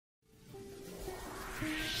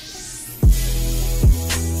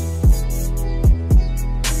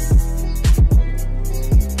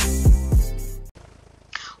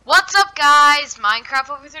guys,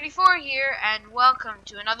 Minecraft over 34 here, and welcome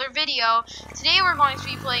to another video. Today we're going to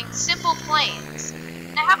be playing SimplePlanes.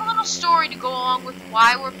 And I have a little story to go along with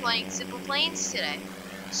why we're playing SimplePlanes today.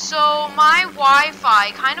 So my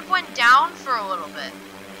Wi-Fi kind of went down for a little bit.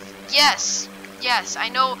 Yes, I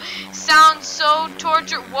know, sounds so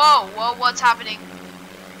whoa, what's happening?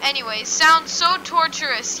 Anyways, sounds so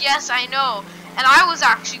torturous, yes, I know. And I was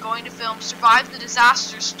actually going to film Survive the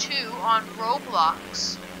Disasters 2 on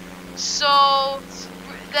Roblox. So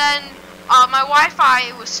then my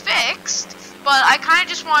Wi-Fi was fixed, but I kind of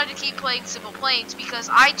just wanted to keep playing SimplePlanes because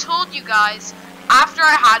I told you guys after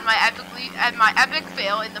I had my epic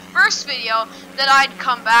fail in the first video that I'd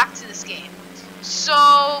come back to this game. So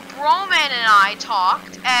Broman and I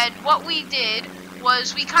talked, and what we did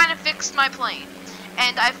was we kind of fixed my plane.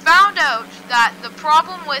 And I found out that the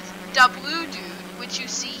problem with the blue dude, which you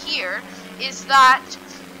see here, is that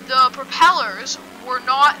the propellers were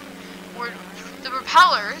not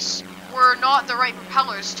the right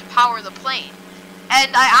propellers to power the plane.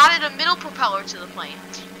 And I added a middle propeller to the plane.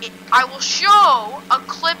 I will show a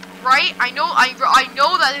clip, right? I know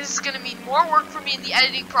that this is going to mean more work for me in the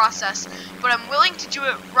editing process, but I'm willing to do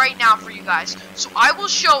it right now for you guys. So I will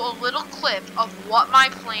show a little clip of what my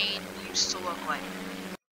plane used to look like.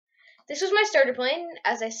 This was my starter plane.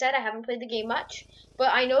 As I said, I haven't played the game much,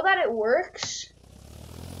 but I know that it works.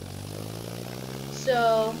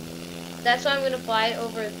 So that's why I'm gonna fly it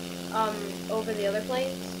over the other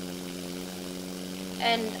planes.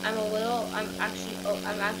 And I'm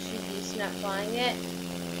actually decent at flying it.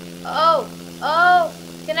 Oh,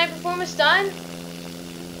 can I perform a stunt?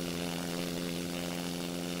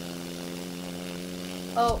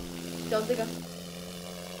 Oh, don't think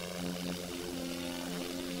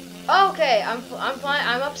okay, I'm flying.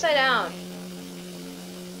 I'm upside down.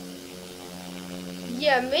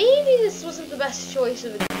 Yeah, maybe this wasn't the best choice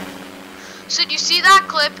of it. So do you see that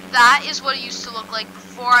clip? That is what it used to look like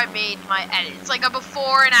before I made my edit. It's like a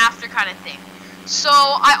before and after kind of thing. So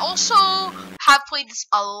I also have played this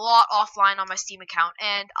a lot offline on my Steam account,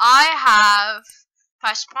 and if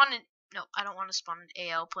I spawn in, no, I don't want to spawn an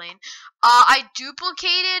AL plane. I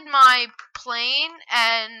duplicated my plane,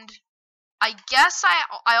 and I guess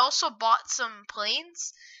I also bought some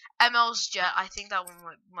planes. ML's jet, I think that one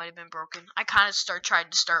might have been broken. I kind of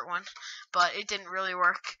tried to start one, but it didn't really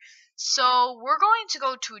work. So we're going to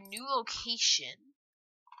go to a new location.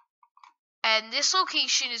 And this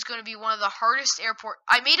location is going to be one of the hardest airports.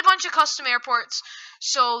 I made a bunch of custom airports.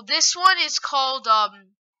 So this one is called, so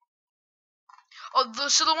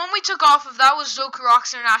the one we took off of, that was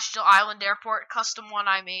Zokurox International Island Airport, custom one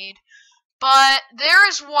I made. But there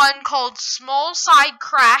is one called Small Side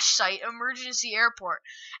Crash Site Emergency Airport.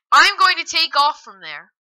 I'm going to take off from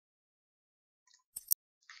there.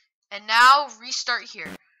 And now restart here.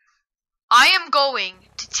 I am going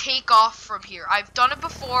to take off from here. I've done it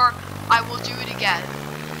before. I will do it again.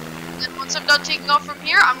 And then once I'm done taking off from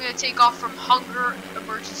here, I'm going to take off from Hunger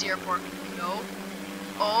Emergency Airport. No.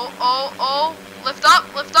 Oh. Lift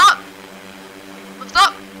up. Lift up.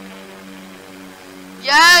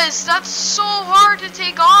 Yes, that's so hard to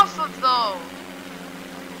take off of though.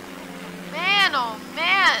 Man, oh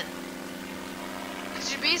man. Because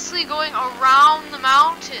you're basically going around the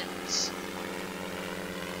mountains.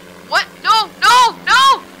 What? No!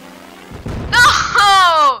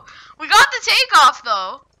 We got the takeoff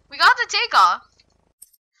though.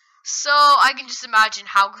 So I can just imagine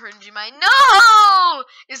how cringy my no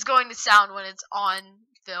is going to sound when it's on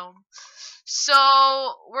film. So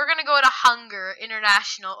we're gonna go to Hunger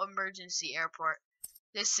International Emergency Airport.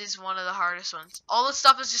 This is one of the hardest ones. All the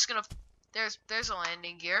stuff is just gonna. There's a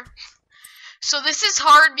landing gear. So this is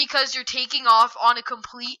hard because you're taking off on a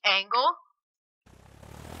complete angle.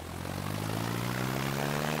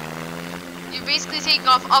 You're basically taking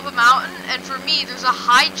off up a mountain, and for me, there's a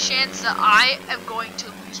high chance that I am going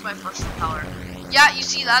to lose my first propeller. Yeah, you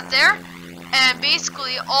see that there? And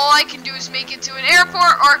basically, all I can do is make it to an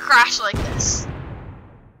airport or crash like this.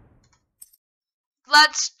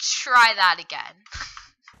 Let's try that again.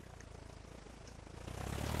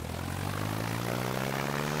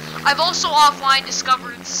 I've also offline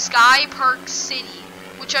discovered Sky Park City,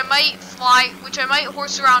 which I might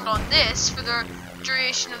horse around on this for the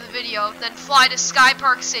duration of the video, then fly to Sky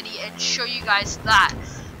Park City and show you guys that.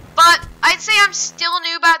 But I'd say I'm still a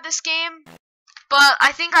noob at this game. But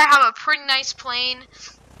I think I have a pretty nice plane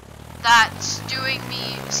that's doing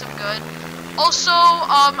me some good. Also,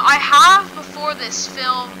 I have before this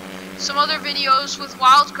filmed some other videos with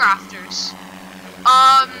Wildcrafters.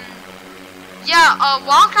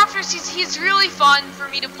 Wildcrafters, he's really fun for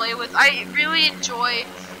me to play with. I really enjoy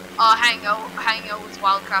hang out with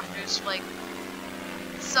wildcrafters, like,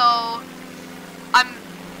 so I'm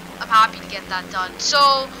happy to get that done.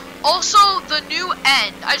 So also the new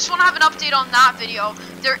end, I just want to have an update on that video.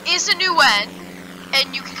 There is a new end,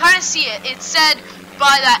 and you can kind of see it. It said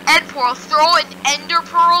by that end pearl, throw an ender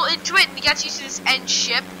pearl into it and it gets you to this end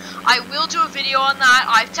ship. I will do a video on that.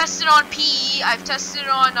 I've tested on PE, I've tested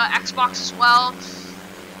on Xbox as well.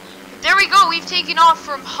 There we go, we've taken off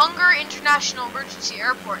from Hunger International Emergency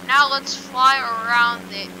Airport. Now let's fly around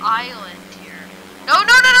the island here. No,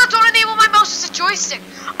 don't enable my mouse as a joystick.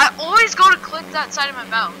 I always go to click that side of my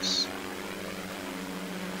mouse.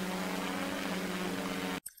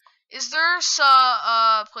 Is there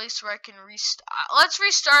a place where I can restart? Let's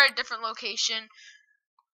restart a different location.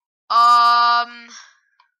 I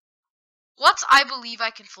believe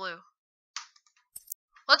I can flew.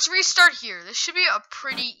 Let's restart here. This should be a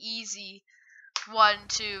pretty easy one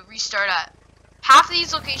to restart at. Half of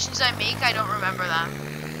these locations I make, I don't remember them.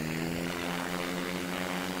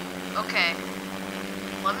 Okay.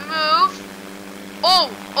 Let me move.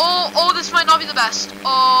 Oh, this might not be the best.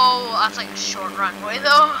 Oh, that's like a short runway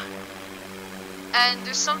though. And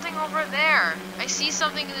there's something over there. I see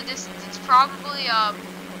something in the distance. It's probably,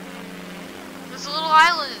 there's a little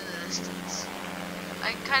island in the distance.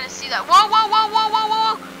 I can kind of see that. Whoa.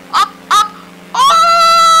 Up.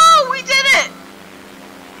 Oh, we did it.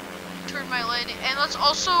 Turn my landing. And let's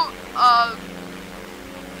also, I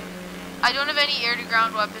don't have any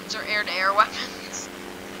air-to-ground weapons or air-to-air weapons.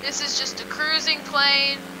 This is just a cruising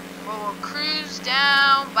plane where we'll cruise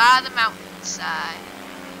down by the mountainside.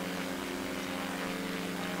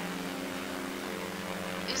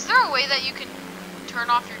 Is there a way that you can turn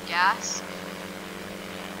off your gas?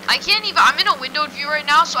 I can't even, I'm in a windowed view right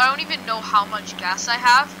now, so I don't even know how much gas I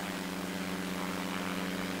have.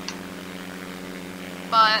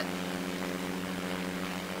 But,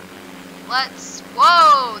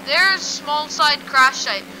 whoa, there's small side crash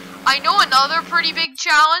site. I know another pretty big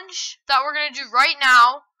challenge that we're going to do right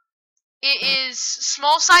now. It is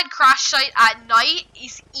small side crash site at night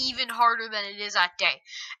is even harder than it is at day.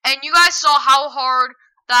 And you guys saw how hard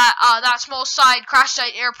that small side crash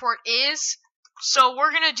site airport is. So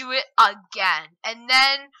we're gonna do it again, and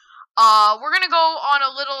then we're gonna go on a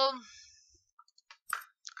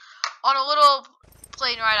little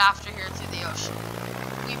plane ride after here through the ocean.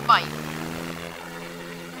 We might.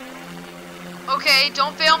 Okay,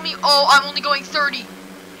 don't fail me. Oh, I'm only going 30.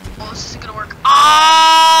 Oh, this isn't gonna work.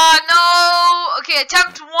 Ah, no. Okay,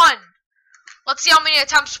 attempt 1. Let's see how many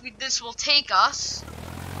attempts this will take us.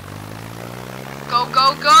 Go.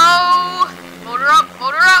 Motor up.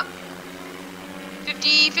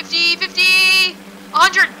 50,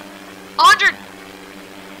 100,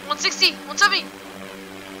 160, 170,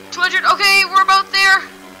 200. Okay, we're about there.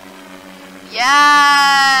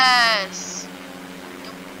 Yes.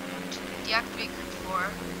 Deactivate group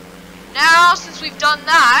 4. Now, since we've done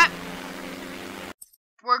that,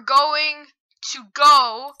 we're going to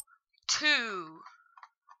go to...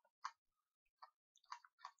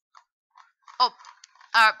 Oh,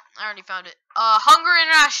 I already found it. Hunger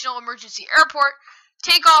International Emergency Airport.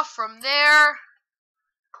 Take off from there.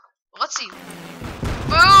 Let's see.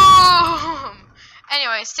 Boom!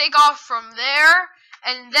 Anyways, take off from there.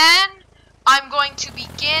 And then I'm going to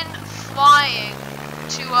begin flying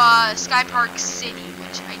to Sky Park City,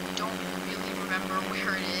 which I don't really remember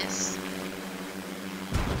where it is.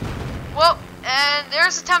 Well, and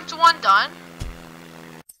there's attempt 1 done.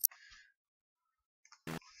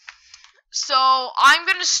 So I'm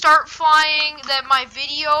gonna start flying, that my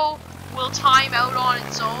video will time out on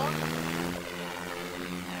its own.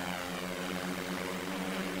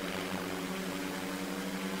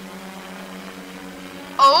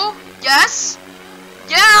 Oh, yes.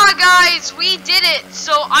 Yeah, guys, we did it.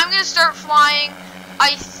 So I'm gonna start flying.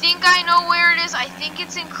 I think I know where it is. I think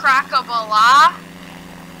it's in Krakabala.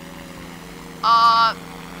 I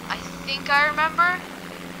think I remember.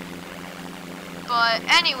 But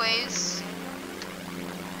anyways,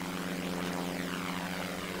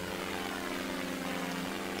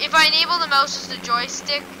 if I enable the mouse as the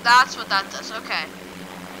joystick, that's what that does. Okay.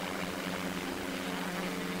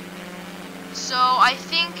 So I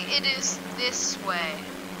think it is this way.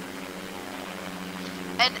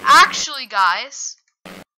 And actually, guys,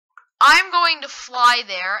 I'm going to fly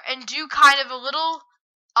there and do kind of a little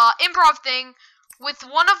improv thing with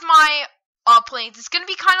one of my planes. It's going to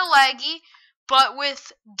be kind of laggy, but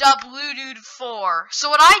with Dude 4. So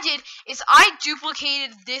what I did is I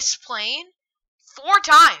duplicated this plane 4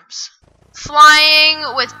 times. Flying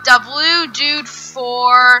with Dude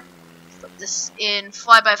 4. Put this in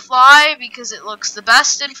fly-by-fly because it looks the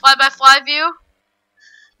best in fly-by-fly view.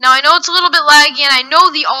 Now I know it's a little bit laggy and I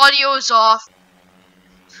know the audio is off.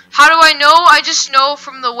 How do I know? I just know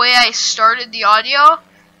from the way I started the audio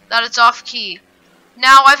that it's off key.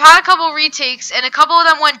 Now I've had a couple retakes and a couple of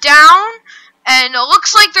them went down and it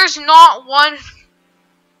looks like there's not one.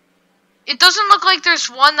 It doesn't look like there's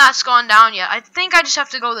one that's gone down yet. I think I just have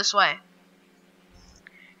to go this way.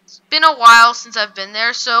 It's been a while since I've been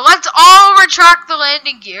there, so let's all retract the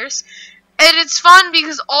landing gears. And it's fun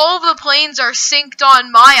because all of the planes are synced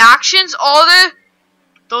on my actions.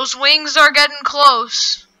 Those wings are getting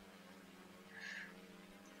close.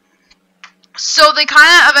 So they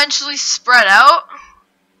kind of eventually spread out.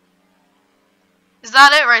 Is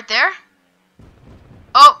that it right there?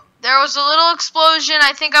 Oh, there was a little explosion.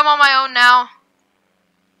 I think I'm on my own now.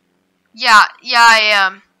 Yeah, I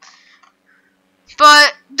am.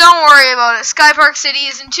 But don't worry about it. Sky Park City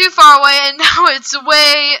isn't too far away, and now it's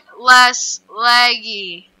way less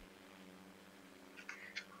laggy.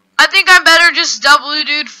 I think I'm better just double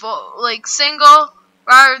dude like single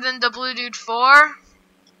rather than double dude 4.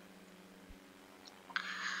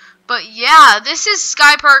 But yeah, this is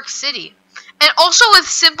Sky Park City. And also with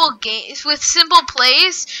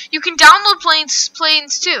SimplePlanes, you can download planes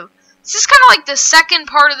too. This is kind of like the second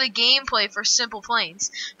part of the gameplay for SimplePlanes.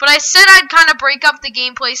 But I said I'd kind of break up the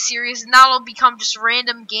gameplay series, and that'll become just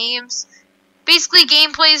random games. Basically,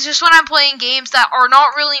 gameplay is just when I'm playing games that are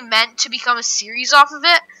not really meant to become a series off of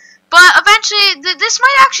it. But eventually, this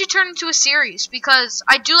might actually turn into a series, because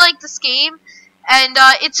I do like this game. And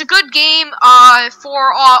it's a good game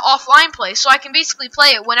for offline play, so I can basically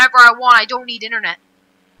play it whenever I want. I don't need internet.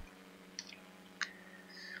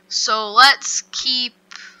 So let's keep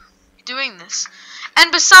doing this.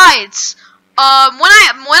 And besides, when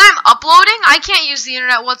I'm uploading, I can't use the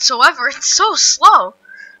internet whatsoever. It's so slow.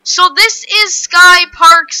 So this is Sky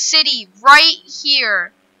Park City right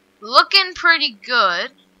here, looking pretty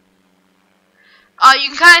good. You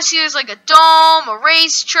can kind of see there's like a dome, a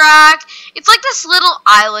racetrack. It's like this little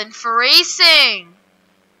island for racing.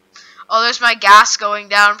 Oh, there's my gas going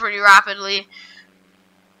down pretty rapidly.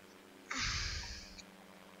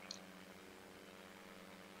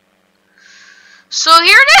 So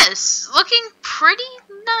here it is, looking pretty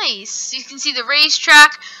nice. You can see the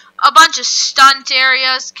racetrack, a bunch of stunt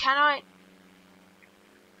areas. Can I?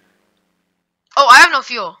 Oh, I have no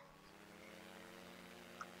fuel.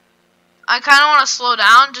 I kind of want to slow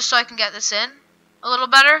down just so I can get this in a little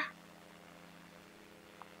better.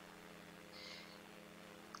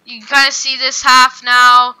 You can kind of see this half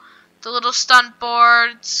now, the little stunt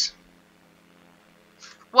boards.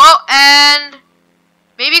 Whoa, and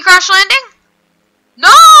maybe crash landing? No,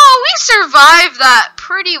 we survived that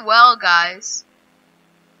pretty well, guys.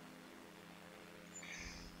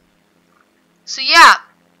 So yeah,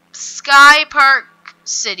 Sky Park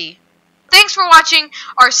City. Thanks for watching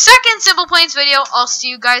our second SimplePlanes video. I'll see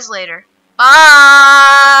you guys later. Bye!